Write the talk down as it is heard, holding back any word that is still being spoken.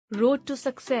Road to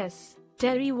Success.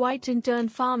 TerryWhite Intern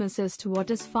Pharmacist.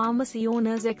 What is pharmacy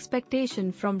owner's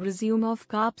expectation from resume of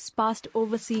KAPS Passed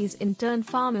Overseas Intern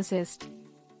Pharmacist?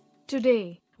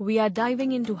 Today, we are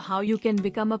diving into how you can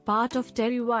become a part of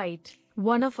TerryWhite,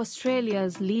 one of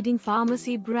Australia's leading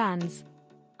pharmacy brands.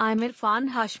 I'm Irfan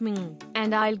Hashmi,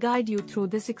 and I'll guide you through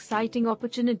this exciting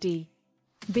opportunity.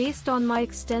 Based on my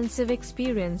extensive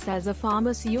experience as a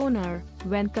pharmacy owner,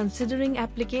 when considering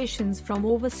applications from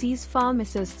overseas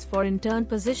pharmacists for intern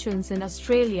positions in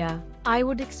Australia, I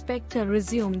would expect a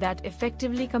resume that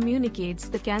effectively communicates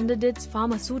the candidate's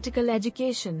pharmaceutical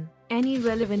education, any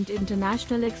relevant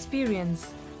international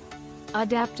experience,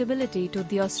 adaptability to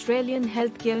the Australian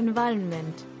healthcare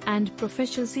environment, and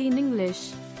proficiency in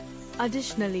English.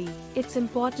 Additionally, it's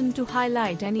important to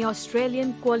highlight any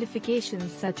Australian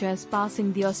qualifications such as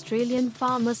passing the Australian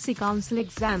Pharmacy Council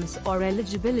exams or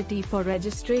eligibility for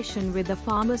registration with the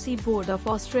Pharmacy Board of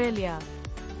Australia.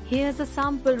 Here's a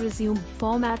sample resume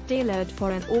format tailored for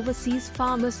an overseas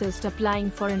pharmacist applying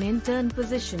for an intern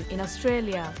position in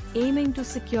Australia, aiming to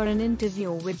secure an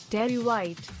interview with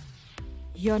TerryWhite.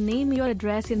 Your name, your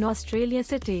address in Australia,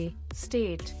 city,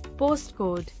 state,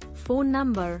 postcode, phone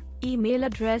number, email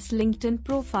address, LinkedIn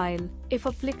profile, if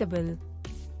applicable.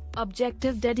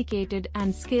 Objective: dedicated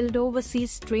and skilled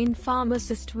overseas trained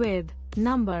pharmacist with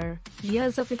number,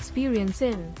 years of experience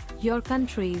in your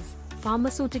country's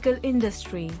pharmaceutical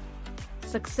industry.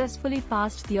 Successfully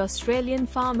passed the Australian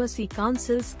Pharmacy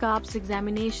Council's KAPS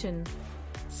examination.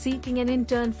 Seeking an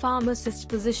intern pharmacist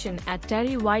position at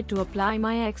TerryWhite to apply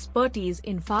my expertise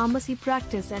in pharmacy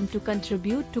practice and to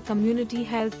contribute to community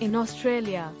health in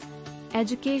Australia.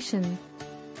 Education.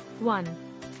 1.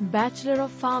 Bachelor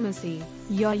of Pharmacy,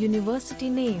 your university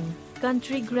name,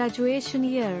 country, graduation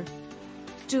year.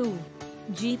 2.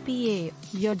 GPA,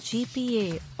 your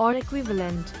GPA, or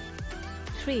equivalent.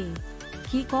 3.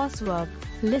 Key coursework,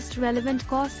 list relevant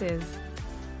courses.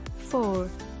 4.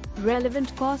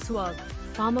 Relevant coursework,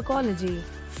 pharmacology,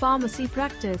 pharmacy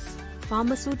practice,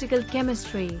 pharmaceutical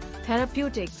chemistry,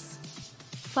 therapeutics.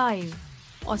 5.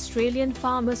 Australian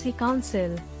Pharmacy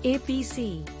Council,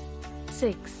 APC.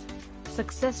 6.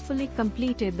 Successfully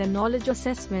completed the Knowledge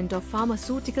Assessment of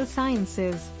Pharmaceutical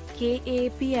Sciences,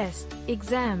 KAPS,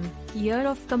 exam, year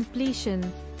of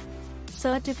completion.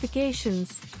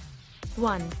 Certifications.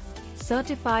 1.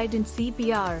 Certified in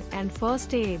CPR and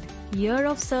First Aid, year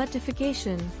of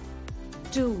certification.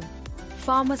 2.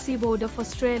 Pharmacy Board of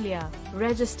Australia,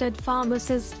 Registered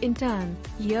Pharmacist Intern,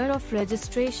 year of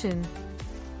registration.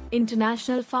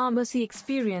 International pharmacy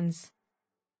experience.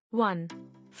 1.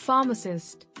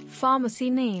 Pharmacist, pharmacy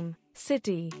name,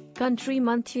 city, country,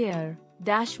 month, year,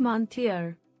 month,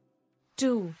 year.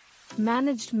 2.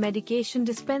 Managed medication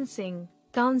dispensing,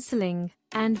 counseling,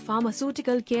 and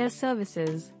pharmaceutical care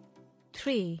services.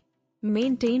 3.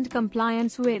 Maintained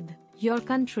compliance with your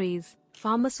country's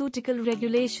pharmaceutical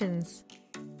regulations.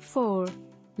 4.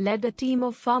 Led a team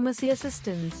of pharmacy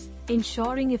assistants,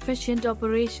 ensuring efficient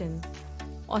operation.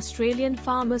 Australian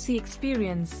pharmacy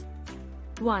experience.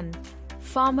 1.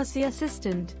 Pharmacy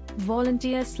assistant,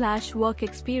 volunteer/work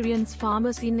experience,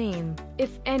 pharmacy name,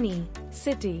 if any,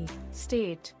 city,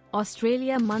 state,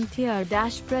 Australia, month, year,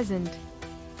 present.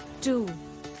 2.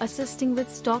 Assisting with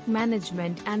stock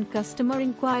management and customer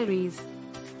inquiries.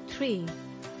 3.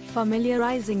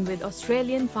 Familiarizing with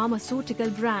Australian pharmaceutical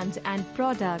brands and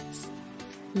products.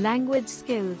 Language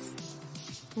skills.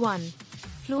 1.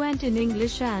 Fluent in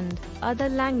English and other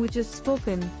languages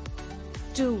spoken.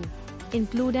 2.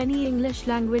 Include any English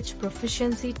language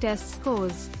proficiency test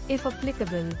scores, if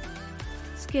applicable.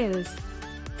 Skills.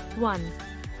 1.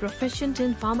 Proficient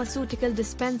in pharmaceutical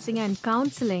dispensing and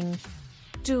counseling.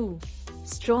 2.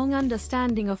 Strong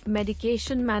understanding of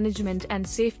medication management and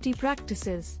safety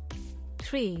practices.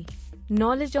 3.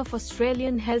 Knowledge of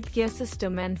Australian healthcare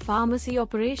system and pharmacy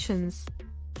operations.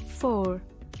 4.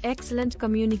 Excellent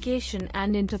communication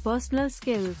and interpersonal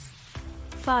skills.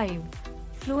 5.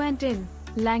 Fluent in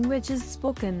languages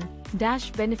spoken,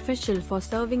 beneficial for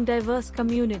serving diverse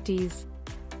communities.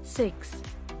 6.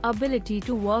 Ability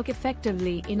to work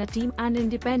effectively in a team and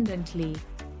independently.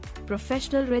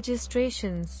 Professional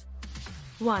registrations.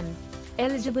 1.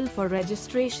 Eligible for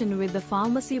registration with the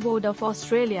Pharmacy Board of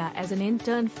Australia as an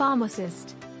intern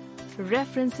pharmacist.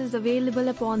 References available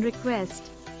upon request.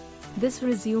 This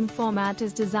resume format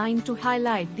is designed to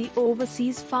highlight the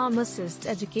overseas pharmacist's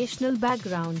educational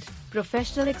background,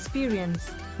 professional experience,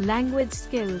 language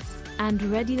skills, and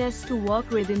readiness to work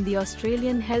within the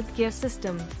Australian healthcare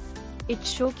system. It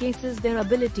showcases their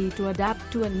ability to adapt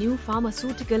to a new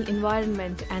pharmaceutical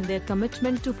environment and their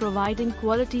commitment to providing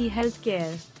quality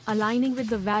healthcare. aligning with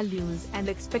the values and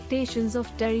expectations of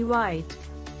TerryWhite.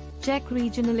 Check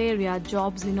regional area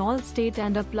jobs in all state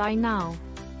and apply now.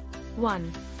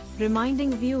 1.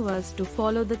 Reminding viewers to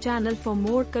follow the channel for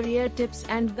more career tips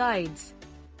and guides.